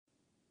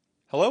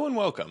Hello and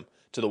welcome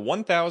to the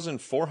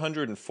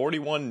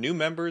 1,441 new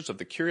members of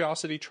the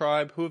Curiosity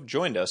Tribe who have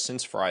joined us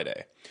since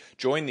Friday.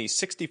 Join the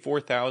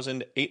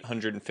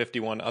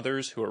 64,851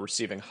 others who are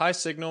receiving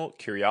high-signal,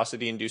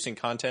 curiosity-inducing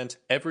content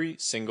every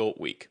single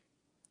week.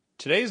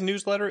 Today's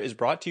newsletter is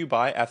brought to you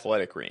by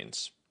Athletic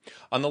Greens.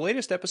 On the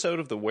latest episode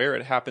of the Where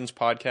It Happens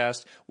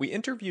podcast, we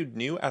interviewed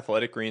new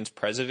Athletic Greens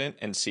president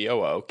and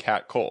COO,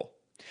 Kat Cole.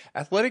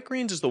 Athletic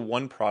Greens is the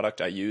one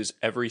product I use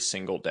every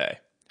single day.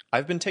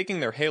 I've been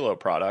taking their Halo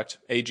product,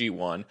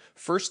 AG1,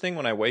 first thing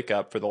when I wake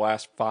up for the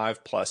last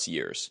 5+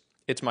 years.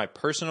 It's my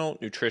personal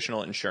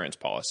nutritional insurance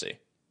policy.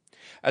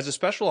 As a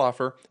special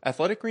offer,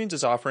 Athletic Greens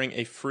is offering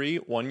a free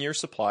 1-year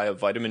supply of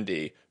vitamin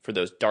D for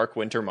those dark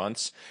winter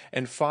months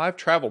and 5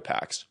 travel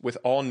packs with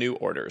all new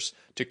orders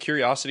to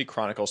Curiosity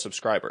Chronicle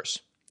subscribers.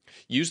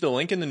 Use the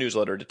link in the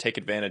newsletter to take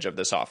advantage of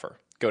this offer.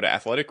 Go to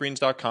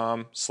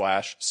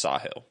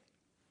athleticgreens.com/Sahil.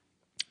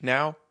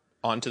 Now,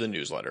 on to the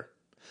newsletter.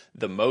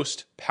 The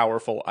most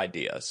powerful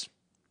ideas.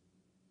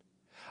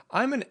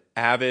 I'm an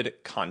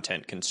avid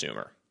content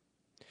consumer.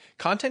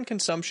 Content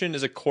consumption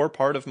is a core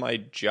part of my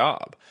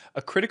job,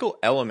 a critical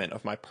element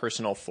of my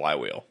personal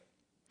flywheel.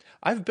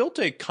 I've built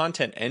a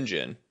content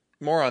engine,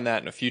 more on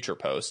that in a future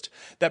post,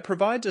 that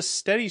provides a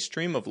steady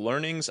stream of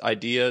learnings,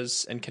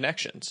 ideas, and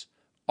connections,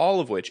 all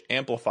of which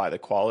amplify the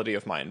quality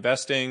of my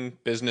investing,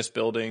 business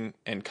building,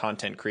 and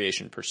content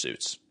creation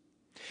pursuits.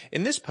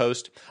 In this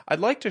post, I'd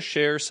like to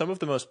share some of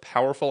the most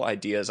powerful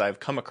ideas I've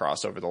come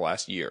across over the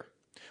last year,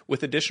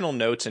 with additional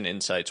notes and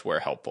insights where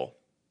helpful.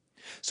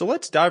 So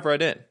let's dive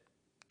right in.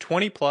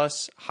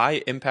 20+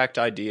 high-impact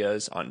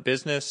ideas on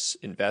business,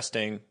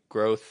 investing,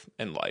 growth,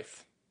 and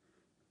life.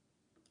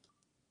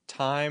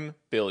 Time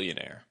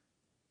billionaire.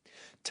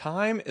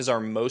 Time is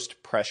our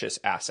most precious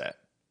asset.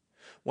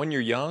 When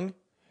you're young,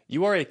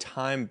 you are a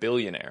time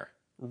billionaire,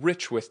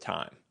 rich with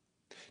time.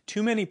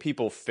 Too many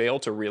people fail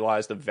to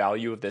realize the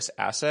value of this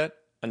asset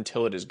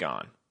until it is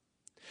gone.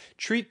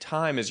 Treat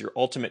time as your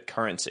ultimate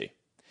currency.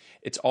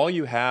 It's all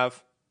you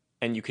have,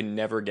 and you can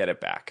never get it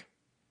back.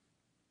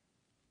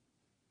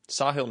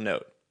 Sahil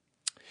note.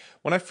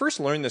 When I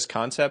first learned this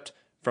concept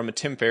from a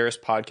Tim Ferriss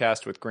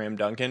podcast with Graham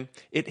Duncan,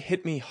 it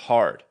hit me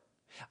hard.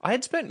 I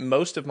had spent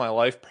most of my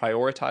life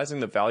prioritizing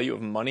the value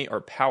of money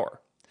or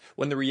power,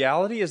 when the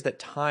reality is that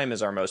time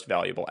is our most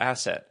valuable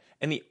asset,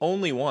 and the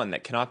only one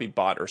that cannot be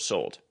bought or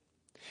sold.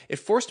 It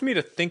forced me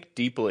to think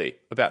deeply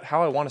about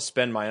how I want to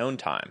spend my own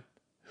time,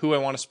 who I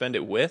want to spend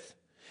it with,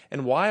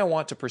 and why I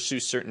want to pursue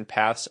certain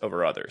paths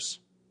over others.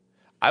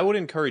 I would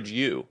encourage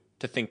you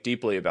to think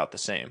deeply about the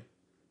same.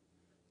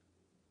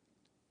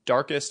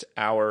 Darkest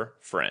hour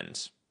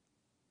friends.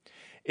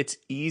 It's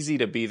easy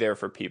to be there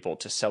for people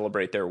to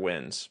celebrate their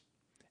wins.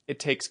 It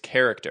takes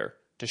character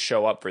to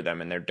show up for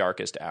them in their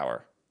darkest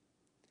hour.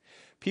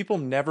 People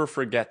never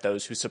forget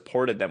those who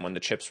supported them when the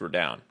chips were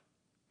down.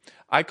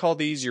 I call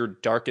these your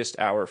darkest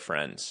hour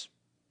friends.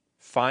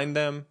 Find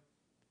them,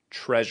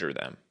 treasure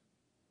them.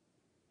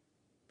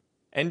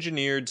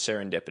 Engineered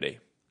serendipity.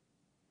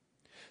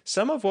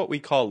 Some of what we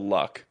call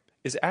luck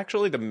is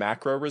actually the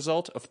macro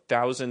result of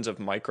thousands of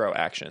micro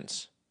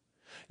actions.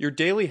 Your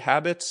daily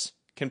habits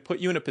can put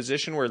you in a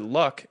position where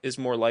luck is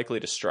more likely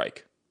to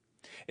strike.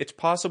 It's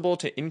possible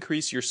to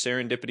increase your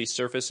serendipity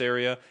surface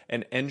area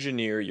and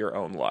engineer your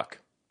own luck.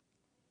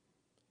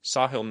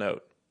 Sahil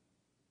note.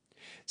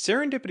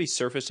 Serendipity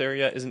surface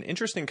area is an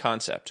interesting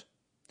concept.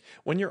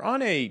 When you're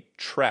on a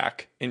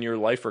track in your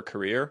life or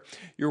career,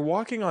 you're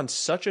walking on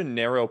such a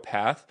narrow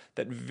path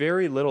that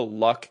very little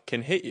luck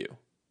can hit you.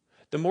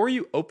 The more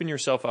you open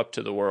yourself up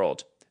to the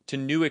world, to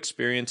new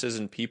experiences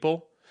and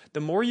people, the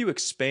more you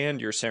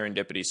expand your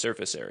serendipity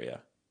surface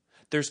area.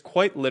 There's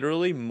quite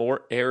literally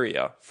more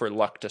area for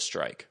luck to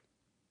strike.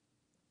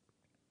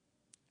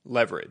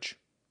 Leverage.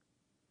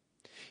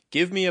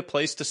 Give me a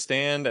place to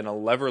stand and a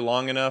lever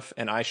long enough,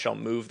 and I shall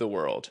move the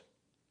world.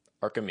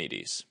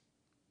 Archimedes.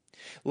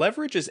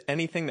 Leverage is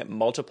anything that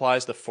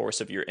multiplies the force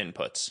of your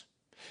inputs.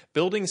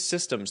 Building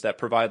systems that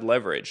provide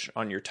leverage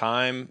on your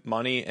time,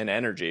 money, and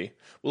energy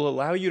will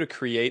allow you to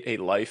create a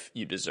life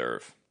you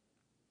deserve.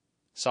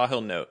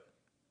 Sahil note.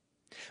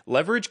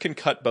 Leverage can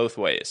cut both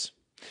ways.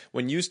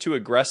 When used too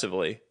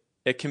aggressively,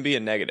 it can be a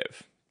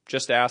negative.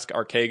 Just ask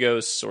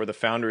Archegos or the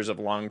founders of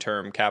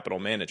long-term capital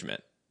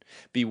management.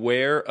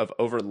 Beware of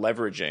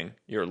over-leveraging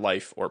your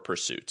life or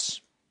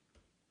pursuits.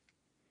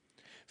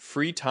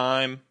 Free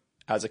time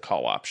as a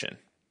call option.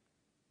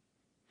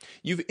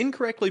 You've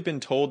incorrectly been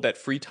told that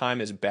free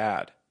time is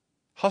bad.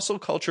 Hustle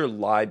culture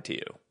lied to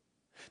you.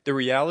 The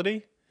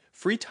reality?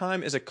 Free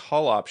time is a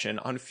call option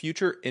on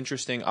future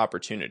interesting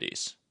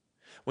opportunities.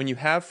 When you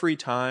have free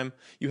time,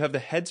 you have the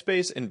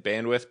headspace and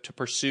bandwidth to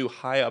pursue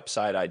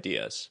high-upside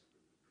ideas.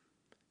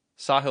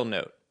 Sahil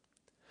note.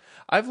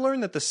 I've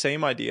learned that the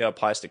same idea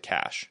applies to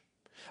cash.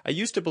 I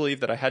used to believe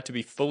that I had to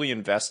be fully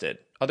invested,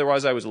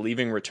 otherwise I was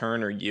leaving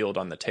return or yield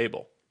on the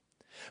table.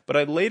 But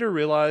I later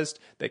realized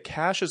that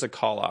cash is a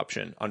call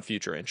option on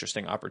future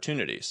interesting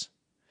opportunities.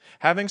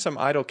 Having some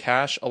idle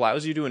cash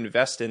allows you to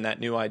invest in that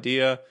new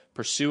idea,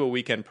 pursue a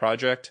weekend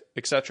project,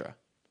 etc.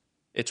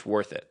 It's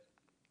worth it.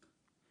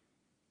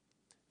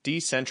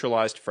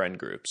 Decentralized friend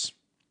groups.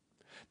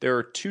 There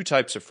are two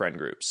types of friend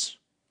groups.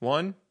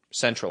 One,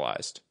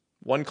 centralized.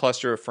 One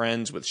cluster of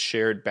friends with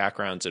shared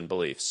backgrounds and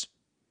beliefs.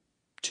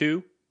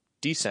 Two,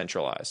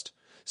 decentralized.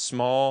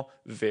 Small,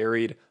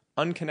 varied,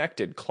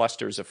 unconnected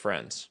clusters of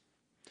friends.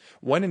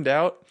 When in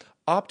doubt,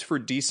 opt for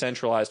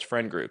decentralized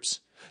friend groups.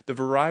 The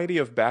variety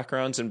of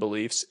backgrounds and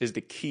beliefs is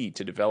the key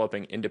to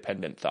developing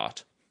independent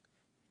thought.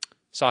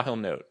 Sahil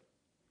note.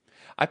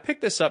 I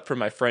picked this up from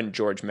my friend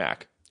George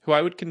Mack, who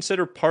I would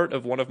consider part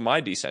of one of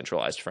my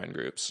decentralized friend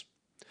groups.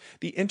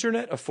 The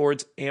internet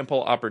affords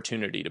ample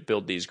opportunity to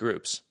build these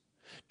groups.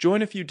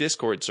 Join a few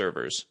Discord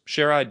servers,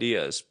 share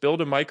ideas,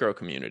 build a micro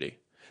community.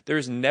 There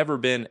has never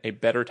been a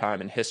better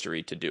time in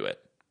history to do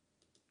it.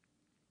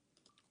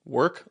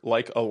 Work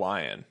like a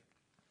lion.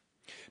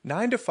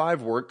 9-to-5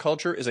 work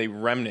culture is a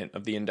remnant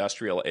of the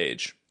industrial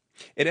age.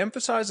 It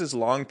emphasizes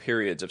long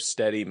periods of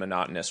steady,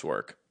 monotonous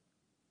work.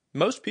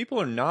 Most people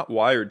are not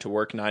wired to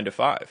work 9 to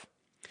 5.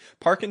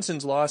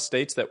 Parkinson's law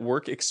states that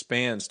work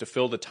expands to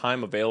fill the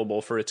time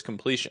available for its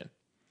completion.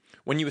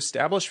 When you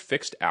establish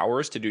fixed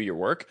hours to do your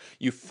work,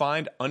 you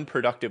find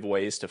unproductive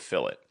ways to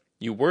fill it.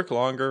 You work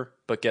longer,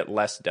 but get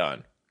less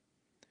done.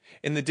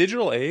 In the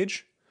digital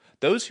age,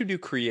 those who do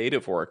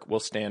creative work will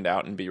stand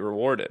out and be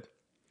rewarded.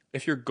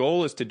 If your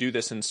goal is to do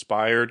this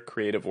inspired,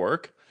 creative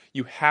work,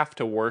 you have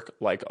to work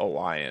like a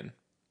lion.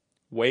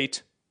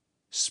 Wait,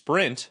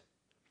 sprint,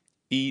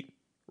 eat,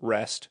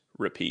 rest,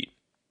 repeat.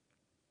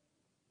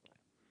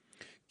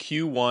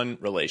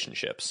 Q1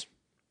 relationships.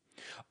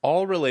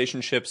 All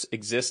relationships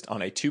exist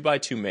on a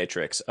 2x2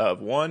 matrix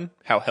of 1,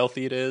 how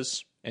healthy it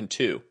is, and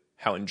 2,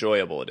 how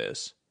enjoyable it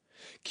is.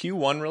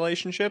 Q1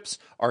 relationships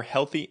are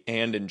healthy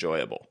and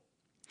enjoyable.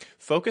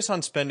 Focus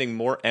on spending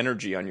more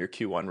energy on your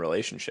Q1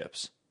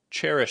 relationships.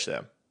 Cherish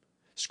them.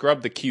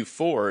 Scrub the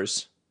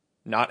Q4s,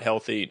 not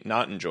healthy,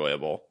 not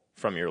enjoyable,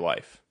 from your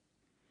life.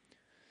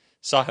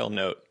 Sahil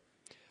note.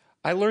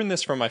 I learned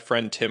this from my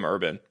friend Tim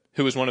Urban,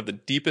 who is one of the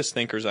deepest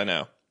thinkers I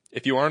know.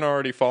 If you aren't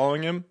already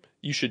following him,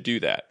 you should do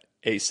that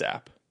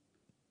ASAP.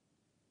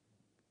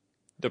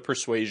 The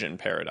persuasion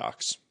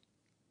paradox.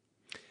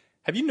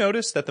 Have you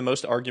noticed that the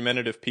most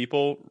argumentative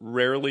people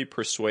rarely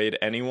persuade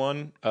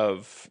anyone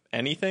of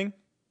anything?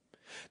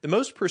 The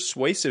most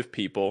persuasive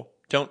people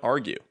don't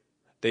argue.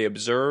 They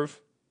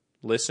observe,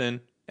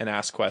 listen, and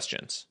ask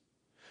questions.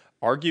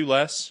 Argue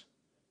less,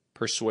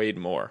 persuade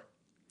more.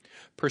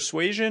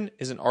 Persuasion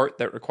is an art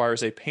that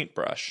requires a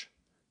paintbrush,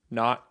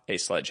 not a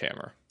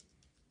sledgehammer.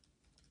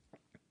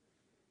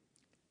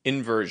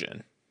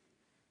 Inversion.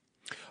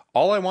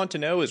 All I want to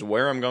know is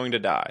where I'm going to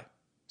die,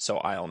 so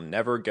I'll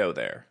never go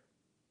there.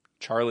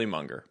 Charlie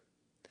Munger.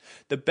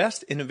 The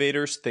best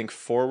innovators think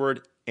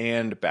forward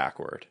and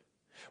backward.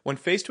 When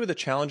faced with a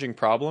challenging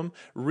problem,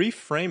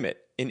 reframe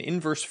it in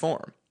inverse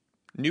form.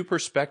 New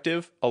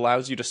perspective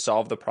allows you to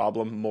solve the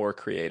problem more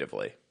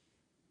creatively.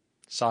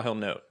 Sahil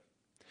note.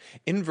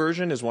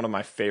 Inversion is one of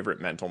my favorite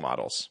mental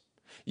models.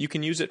 You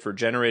can use it for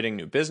generating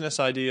new business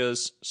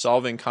ideas,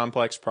 solving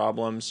complex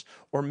problems,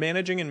 or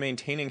managing and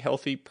maintaining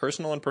healthy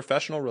personal and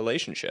professional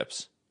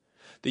relationships.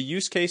 The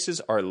use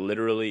cases are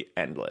literally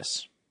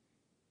endless.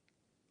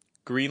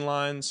 Green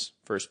lines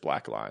versus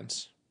black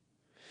lines.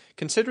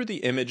 Consider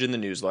the image in the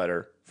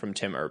newsletter from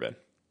Tim Urban.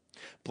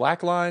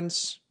 Black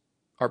lines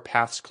are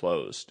paths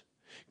closed.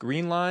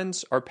 Green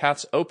lines are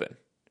paths open.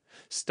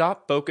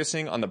 Stop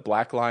focusing on the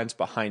black lines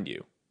behind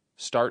you.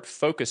 Start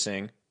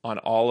focusing on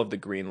all of the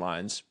green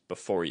lines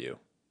before you.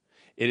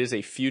 It is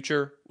a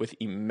future with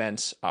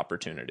immense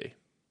opportunity.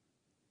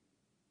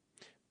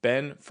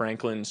 Ben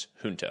Franklin's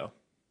Junto.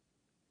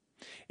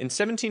 In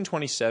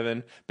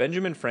 1727,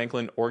 Benjamin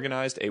Franklin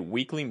organized a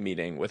weekly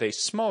meeting with a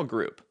small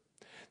group.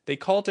 They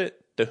called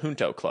it the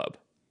Junto Club.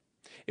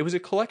 It was a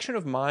collection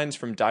of minds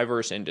from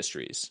diverse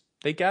industries.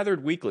 They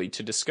gathered weekly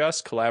to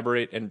discuss,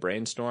 collaborate, and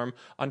brainstorm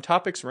on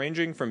topics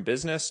ranging from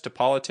business to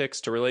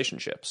politics to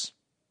relationships.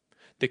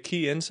 The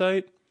key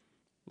insight?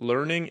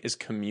 Learning is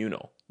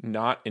communal,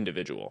 not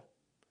individual.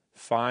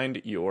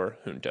 Find your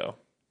Junto.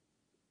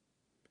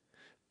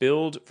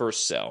 Build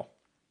versus sell.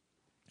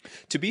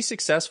 To be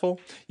successful,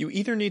 you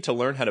either need to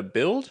learn how to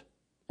build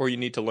or you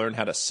need to learn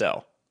how to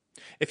sell.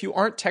 If you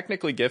aren't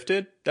technically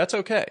gifted, that's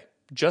okay.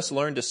 Just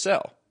learn to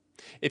sell.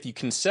 If you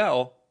can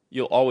sell,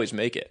 you'll always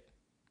make it.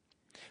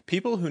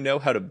 People who know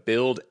how to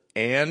build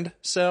and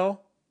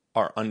sell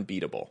are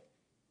unbeatable.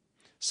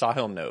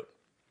 Sahil note.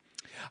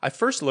 I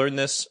first learned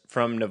this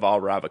from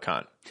Naval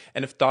Ravikant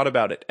and have thought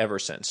about it ever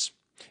since.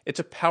 It's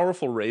a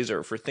powerful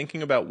razor for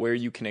thinking about where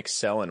you can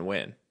excel and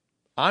win.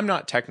 I'm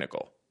not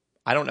technical.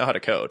 I don't know how to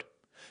code.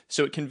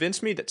 So it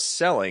convinced me that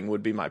selling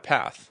would be my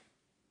path.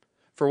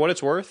 For what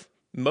it's worth,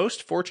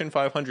 most Fortune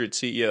 500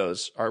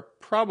 CEOs are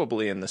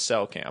probably in the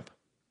sell camp.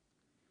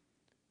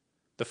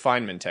 The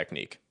Feynman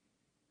Technique.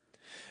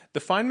 The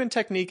Feynman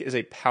Technique is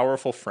a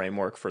powerful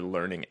framework for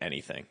learning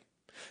anything.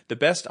 The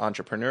best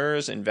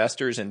entrepreneurs,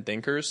 investors, and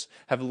thinkers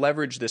have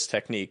leveraged this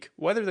technique,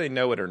 whether they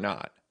know it or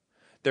not.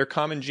 Their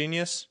common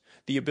genius?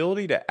 The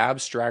ability to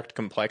abstract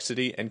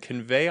complexity and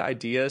convey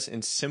ideas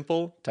in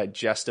simple,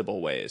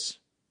 digestible ways.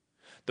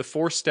 The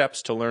 4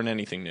 steps to learn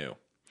anything new.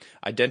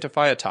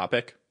 Identify a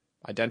topic.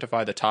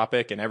 Identify the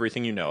topic and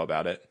everything you know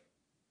about it.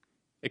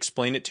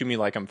 Explain it to me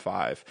like I'm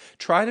 5.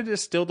 Try to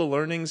distill the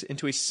learnings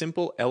into a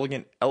simple,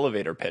 elegant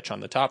elevator pitch on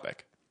the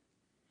topic.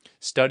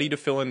 Study to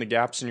fill in the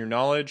gaps in your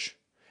knowledge,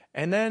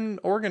 and then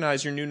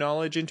organize your new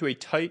knowledge into a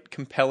tight,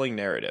 compelling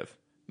narrative.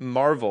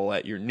 Marvel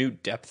at your new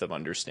depth of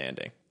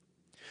understanding.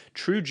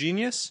 True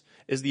genius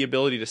is the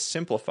ability to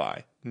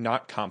simplify,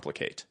 not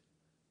complicate.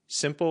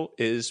 Simple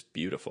is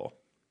beautiful.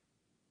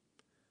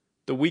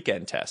 The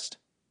weekend test.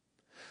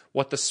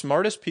 What the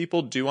smartest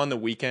people do on the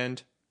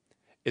weekend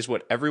is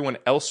what everyone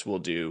else will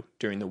do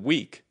during the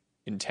week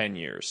in 10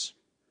 years.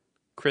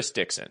 Chris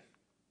Dixon.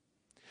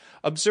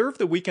 Observe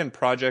the weekend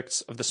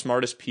projects of the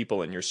smartest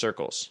people in your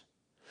circles.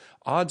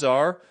 Odds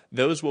are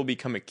those will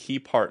become a key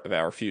part of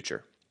our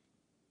future.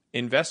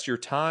 Invest your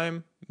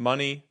time,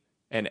 money,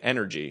 and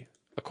energy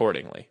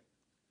accordingly.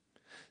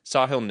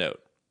 Sahil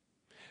Note.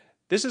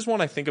 This is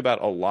one I think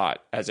about a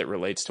lot as it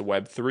relates to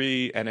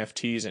Web3,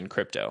 NFTs, and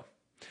crypto.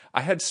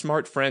 I had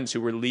smart friends who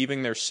were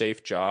leaving their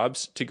safe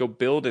jobs to go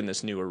build in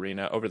this new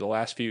arena over the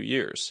last few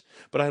years,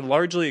 but I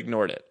largely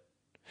ignored it.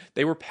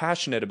 They were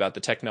passionate about the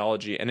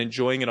technology and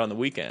enjoying it on the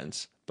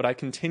weekends, but I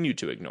continued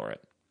to ignore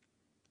it.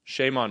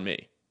 Shame on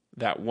me.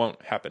 That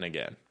won't happen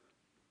again.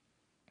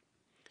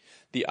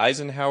 The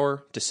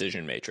Eisenhower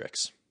Decision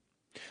Matrix.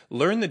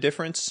 Learn the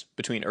difference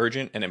between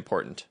urgent and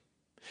important.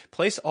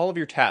 Place all of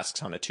your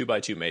tasks on a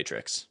 2x2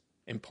 matrix.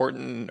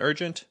 Important and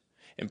urgent,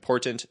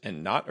 important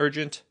and not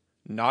urgent,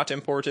 not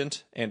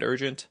important and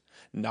urgent,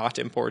 not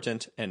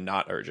important and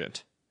not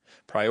urgent.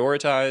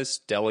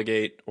 Prioritize,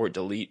 delegate, or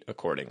delete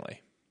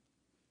accordingly.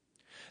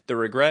 The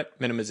Regret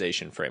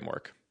Minimization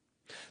Framework.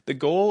 The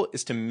goal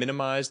is to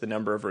minimize the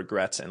number of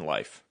regrets in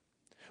life.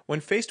 When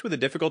faced with a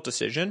difficult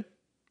decision,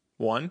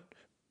 1.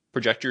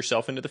 Project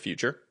yourself into the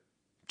future.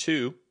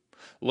 2.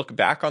 Look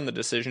back on the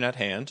decision at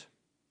hand.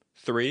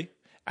 3.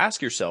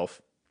 Ask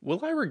yourself,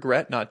 will I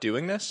regret not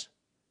doing this?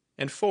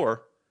 And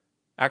 4.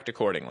 Act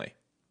accordingly.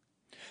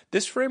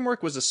 This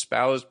framework was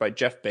espoused by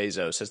Jeff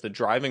Bezos as the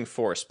driving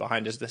force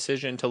behind his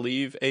decision to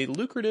leave a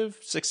lucrative,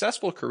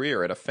 successful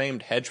career at a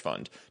famed hedge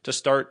fund to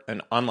start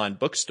an online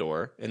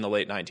bookstore in the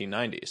late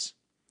 1990s.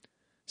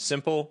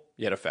 Simple,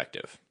 yet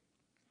effective.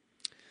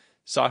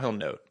 Sahil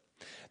Note.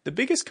 The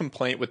biggest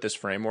complaint with this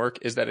framework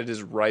is that it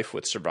is rife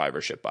with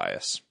survivorship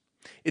bias.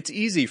 It's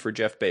easy for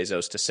Jeff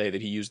Bezos to say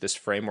that he used this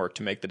framework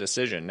to make the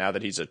decision now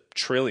that he's a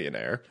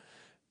trillionaire.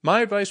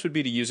 My advice would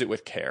be to use it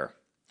with care.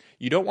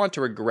 You don't want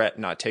to regret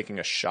not taking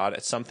a shot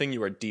at something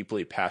you are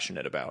deeply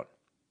passionate about.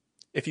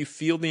 If you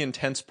feel the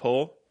intense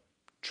pull,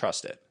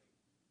 trust it.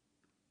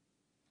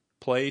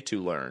 Play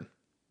to learn.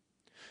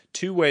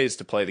 2 ways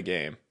to play the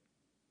game.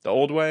 The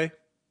old way,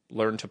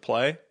 learn to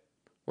play,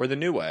 or the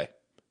new way,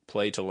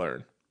 play to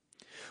learn.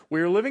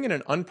 We are living in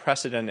an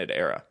unprecedented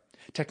era.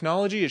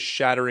 Technology is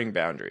shattering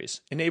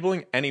boundaries,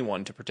 enabling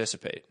anyone to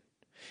participate.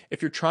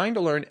 If you're trying to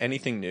learn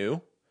anything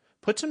new,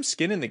 put some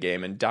skin in the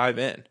game and dive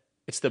in.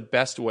 It's the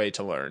best way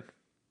to learn.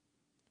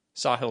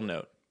 Sahil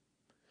Note.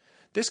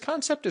 This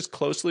concept is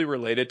closely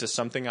related to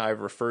something I have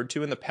referred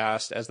to in the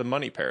past as the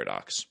money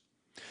paradox.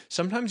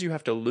 Sometimes you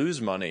have to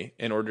lose money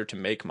in order to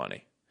make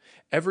money.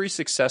 Every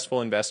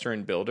successful investor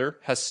and builder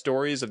has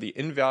stories of the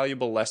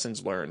invaluable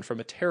lessons learned from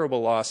a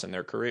terrible loss in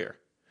their career.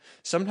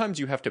 Sometimes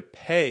you have to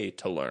pay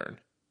to learn.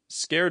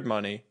 Scared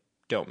money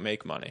don't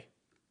make money.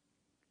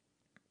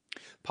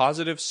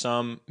 Positive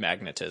sum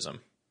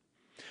magnetism.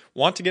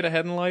 Want to get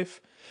ahead in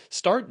life?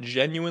 Start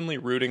genuinely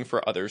rooting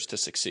for others to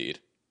succeed.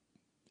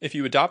 If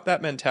you adopt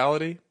that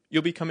mentality,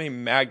 you'll become a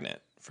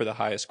magnet for the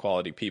highest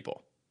quality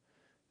people.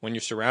 When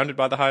you're surrounded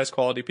by the highest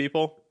quality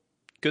people,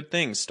 good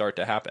things start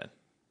to happen.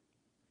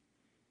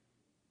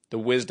 The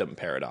wisdom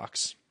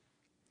paradox.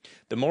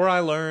 The more I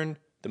learn,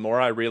 the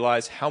more I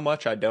realize how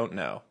much I don't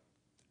know.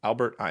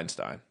 Albert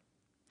Einstein.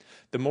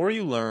 The more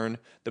you learn,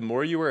 the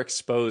more you are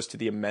exposed to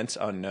the immense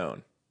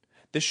unknown.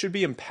 This should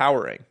be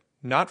empowering,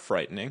 not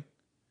frightening.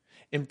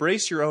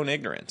 Embrace your own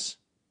ignorance.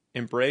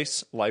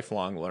 Embrace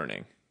lifelong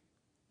learning.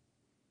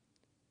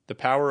 The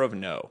power of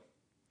no.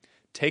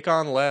 Take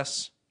on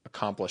less,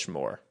 accomplish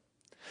more.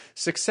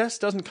 Success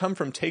doesn't come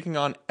from taking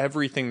on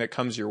everything that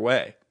comes your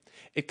way.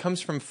 It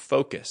comes from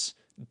focus,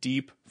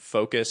 deep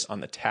focus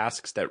on the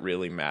tasks that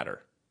really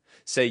matter.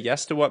 Say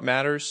yes to what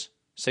matters.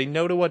 Say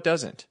no to what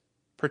doesn't.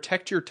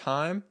 Protect your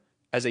time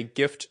as a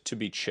gift to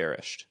be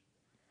cherished.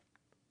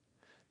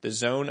 The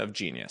zone of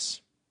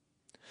genius.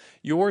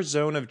 Your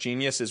zone of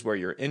genius is where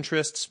your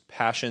interests,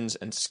 passions,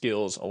 and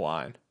skills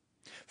align.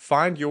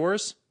 Find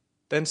yours,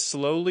 then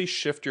slowly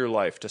shift your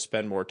life to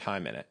spend more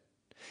time in it.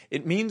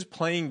 It means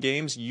playing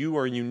games you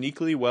are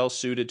uniquely well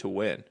suited to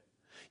win.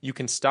 You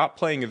can stop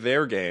playing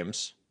their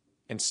games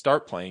and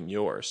start playing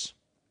yours.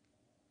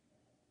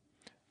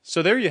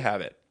 So there you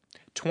have it.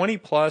 20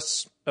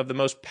 plus of the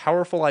most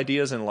powerful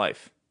ideas in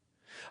life.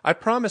 I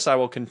promise I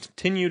will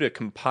continue to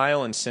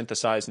compile and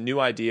synthesize new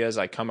ideas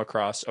I come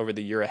across over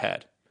the year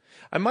ahead.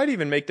 I might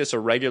even make this a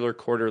regular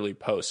quarterly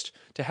post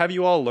to have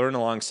you all learn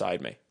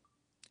alongside me.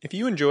 If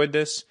you enjoyed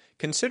this,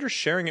 consider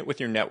sharing it with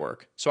your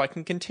network so I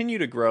can continue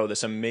to grow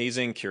this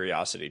amazing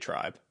curiosity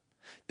tribe.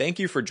 Thank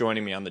you for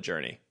joining me on the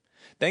journey.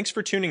 Thanks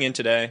for tuning in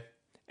today,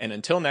 and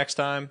until next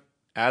time,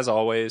 as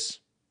always,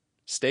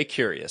 stay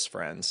curious,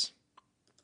 friends.